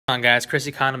On guys, Chris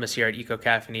Economist here at Eco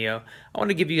Cafe Neo. I want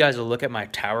to give you guys a look at my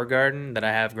tower garden that I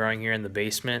have growing here in the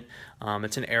basement.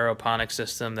 It's an aeroponic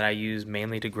system that I use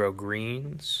mainly to grow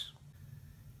greens.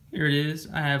 Here it is.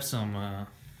 I have some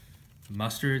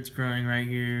mustards growing right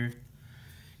here.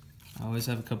 I always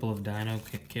have a couple of dino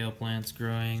kale plants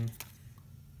growing.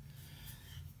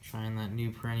 Trying that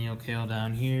new perennial kale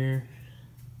down here.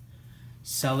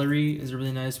 Celery is a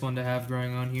really nice one to have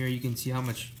growing on here. You can see how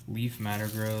much leaf matter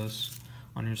grows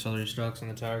on your celery stalks in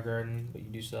the tower garden, but you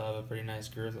do still have a pretty nice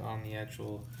girth on the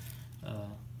actual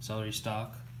celery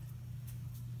stalk.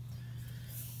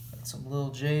 Got some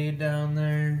little jade down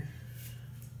there.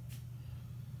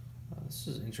 This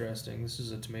is interesting. This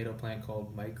is a tomato plant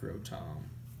called Micro Tom.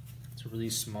 It's a really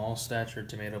small stature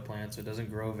tomato plant, so it doesn't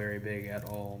grow very big at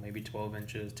all. Maybe 12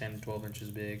 inches, 10 to 12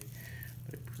 inches big.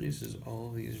 But it produces all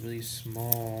of these really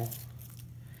small,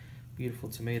 beautiful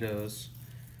tomatoes.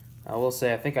 I will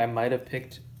say I think I might have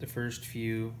picked the first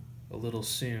few a little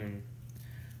soon,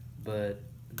 but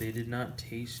they did not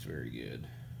taste very good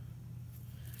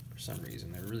for some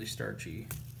reason. They're really starchy.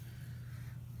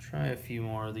 Try a few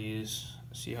more of these,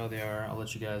 see how they are. I'll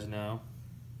let you guys know.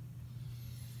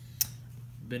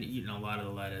 Been eating a lot of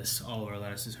the lettuce. All of our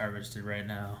lettuce is harvested right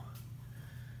now.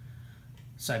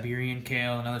 Siberian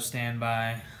kale, another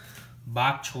standby.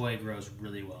 Bok choy grows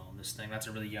really well in this thing. That's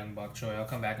a really young bok choy. I'll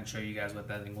come back and show you guys what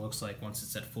that thing looks like once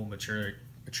it's at full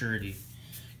maturity.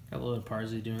 Got a little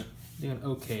parsley doing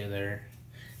okay there.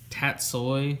 Tat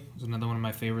soy is another one of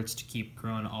my favorites to keep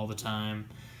growing all the time.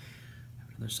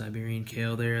 Another Siberian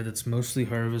kale there that's mostly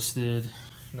harvested.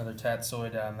 Another tat soy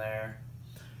down there.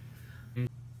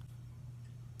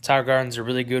 Tower garden's a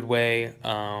really good way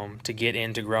to get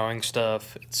into growing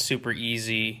stuff. It's super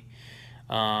easy.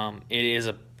 It is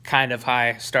a kind of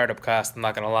high startup cost, I'm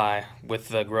not gonna lie. With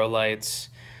the grow lights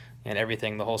and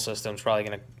everything, the whole system's probably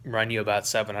gonna run you about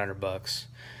 $700.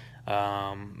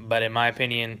 But in my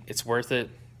opinion, it's worth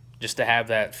it just to have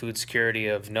that food security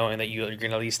of knowing that you're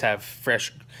gonna at least have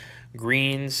fresh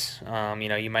greens. You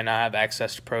know, you might not have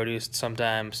access to produce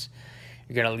sometimes.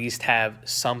 You're gonna at least have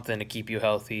something to keep you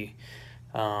healthy.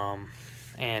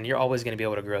 And you're always gonna be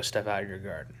able to grow stuff out of your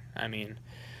garden. I mean,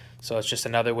 so it's just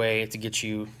another way to get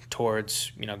you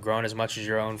towards, you know, growing as much as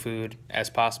your own food as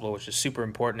possible, which is super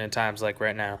important in times like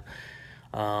right now.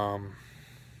 I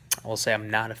will say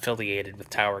I'm not affiliated with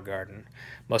Tower Garden.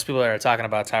 Most people that are talking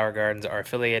about Tower Gardens are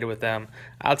affiliated with them.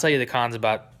 I'll tell you the cons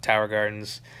about Tower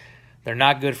Gardens. They're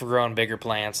not good for growing bigger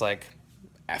plants like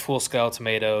full-scale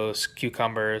tomatoes,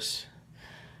 cucumbers.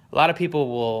 A lot of people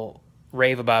will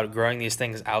rave about growing these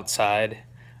things outside.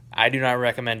 I do not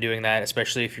recommend doing that,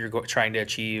 especially if you're trying to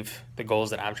achieve the goals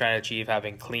that I'm trying to achieve,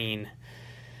 having clean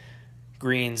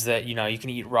greens that, you know, you can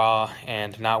eat raw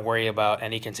and not worry about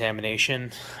any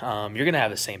contamination. You're going to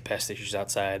have the same pest issues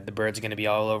outside. The birds are going to be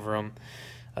all over them.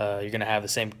 You're going to have the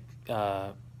same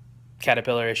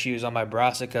caterpillar issues on my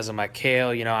brassicas and my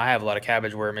kale. You know, I have a lot of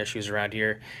cabbage worm issues around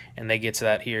here, and they get to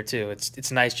that here too.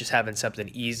 It's nice just having something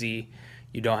easy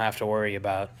you don't have to worry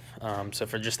about. So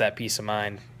for just that peace of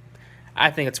mind, I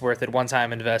think it's worth it.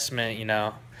 One-time investment, you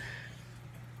know.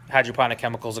 Hydroponic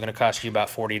chemicals are going to cost you about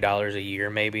 $40 a year,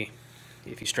 maybe,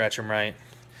 if you stretch them right.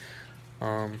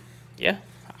 Yeah,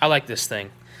 I like this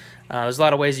thing. There's a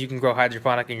lot of ways you can grow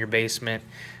hydroponic in your basement.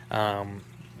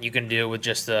 You can do it with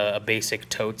just a basic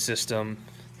tote system.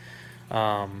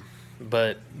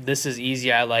 But this is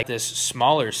easy. I like this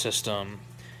smaller system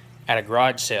at a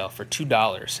garage sale for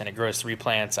 $2, and it grows 3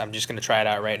 plants. I'm just going to try it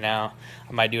out right now.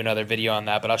 I might do another video on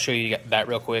that, but I'll show you that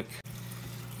real quick.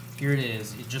 Here it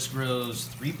is. It just grows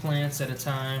 3 plants at a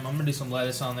time. I'm going to do some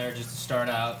lettuce on there just to start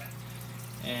out.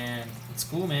 And it's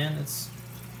cool, man. It's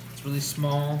really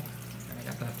small. And I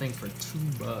got that thing for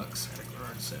 $2 at a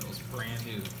garage sale. It's brand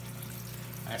new.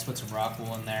 I just put some rock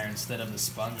wool in there instead of the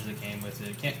sponge that came with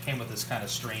it. It came with this kind of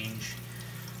strange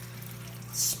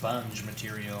sponge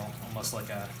material, almost like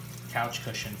a couch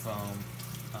cushion foam.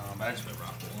 But I just put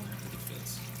rock wool in there because it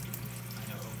fits.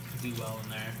 I know it'll do well in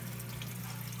there.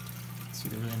 See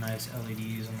the really nice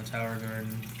LEDs on the tower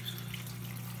garden.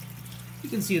 You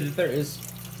can see that there is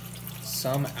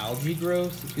some algae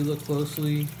growth, if you look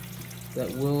closely,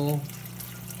 that will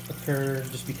occur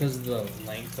just because of the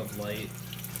length of light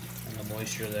and the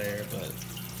moisture there, but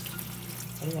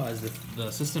otherwise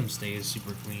the system stays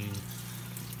super clean.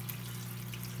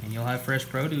 And you'll have fresh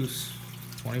produce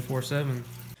 24/7.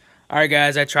 Alright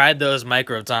guys, I tried those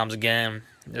Micro Toms again.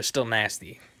 They're still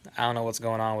nasty. I don't know what's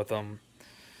going on with them.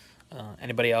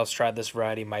 Anybody else tried this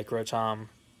variety, Micro Tom?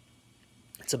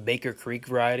 It's a Baker Creek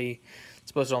variety. It's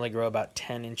supposed to only grow about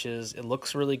 10 inches. It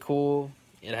looks really cool.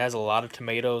 It has a lot of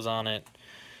tomatoes on it,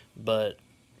 but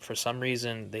for some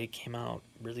reason they came out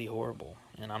really horrible.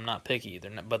 And I'm not picky.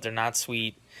 But they're not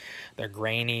sweet. They're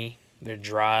grainy. They're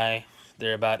dry.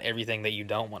 They're about everything that you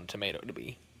don't want a tomato to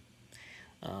be.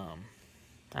 I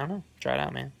don't know. Try it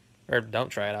out, man. Or don't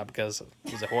try it out because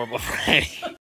it was a horrible variety.